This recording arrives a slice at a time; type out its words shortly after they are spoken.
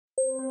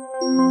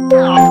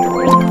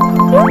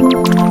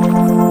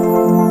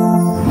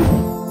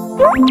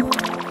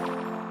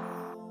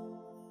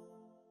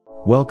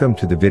Welcome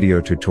to the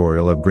video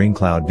tutorial of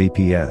GreenCloud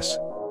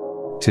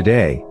VPS.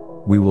 Today,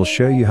 we will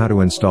show you how to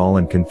install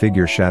and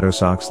configure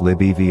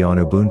Shadowsocks-libev on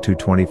Ubuntu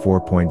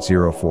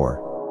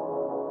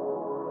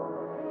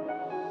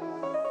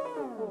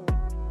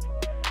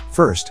 24.04.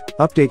 First,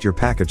 update your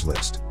package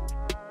list.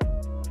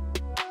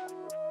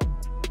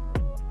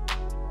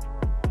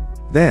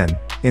 Then,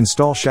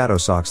 install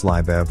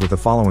Shadowsocks-libev with the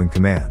following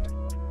command.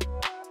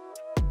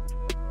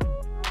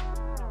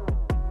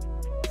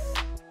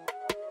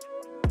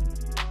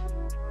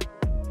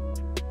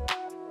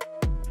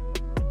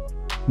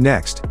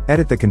 Next,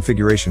 edit the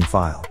configuration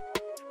file.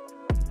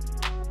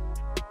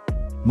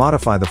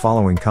 Modify the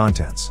following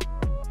contents.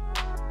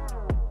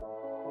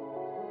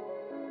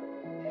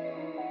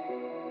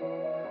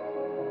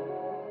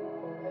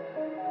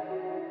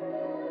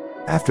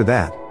 After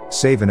that,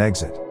 save and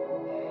exit.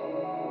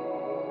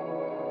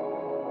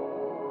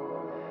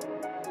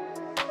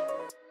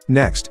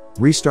 Next,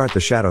 restart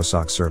the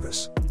Shadowsocks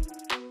service.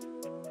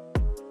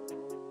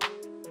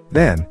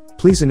 Then,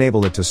 please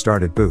enable it to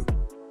start at boot.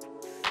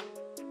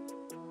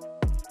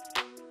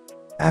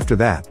 After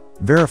that,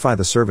 verify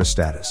the service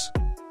status.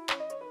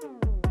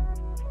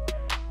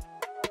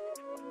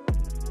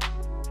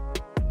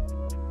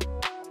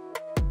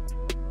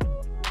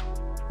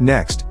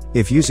 Next,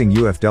 if using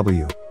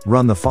UFW,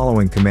 run the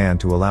following command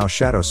to allow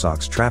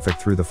Shadowsocks traffic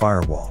through the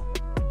firewall.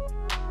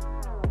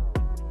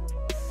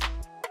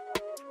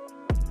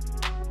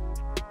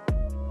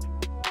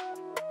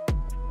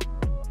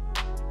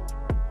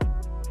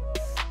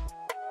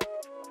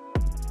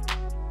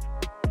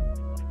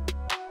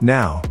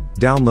 Now,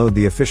 download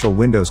the official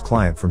Windows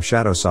client from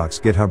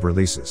Shadowsocks GitHub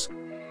releases.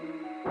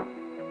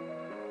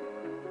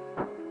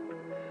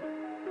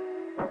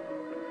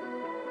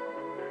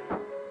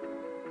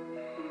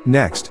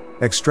 Next,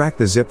 extract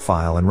the zip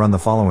file and run the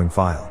following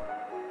file.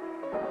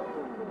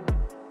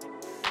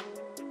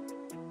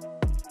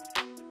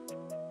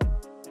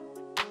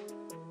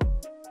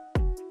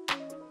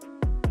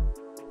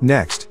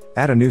 Next,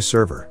 add a new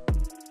server.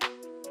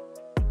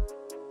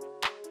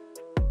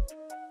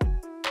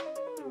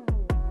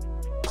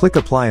 Click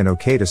Apply and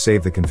OK to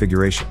save the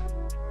configuration.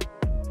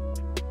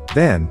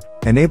 Then,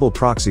 enable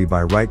proxy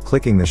by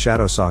right-clicking the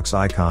Shadowsocks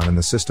icon in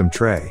the system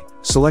tray,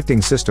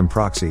 selecting System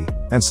Proxy,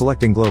 and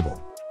selecting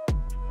Global.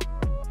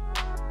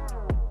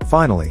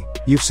 Finally,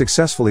 you've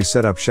successfully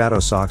set up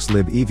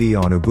Shadowsocks-libev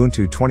on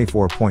Ubuntu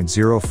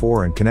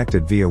 24.04 and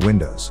connected via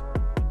Windows.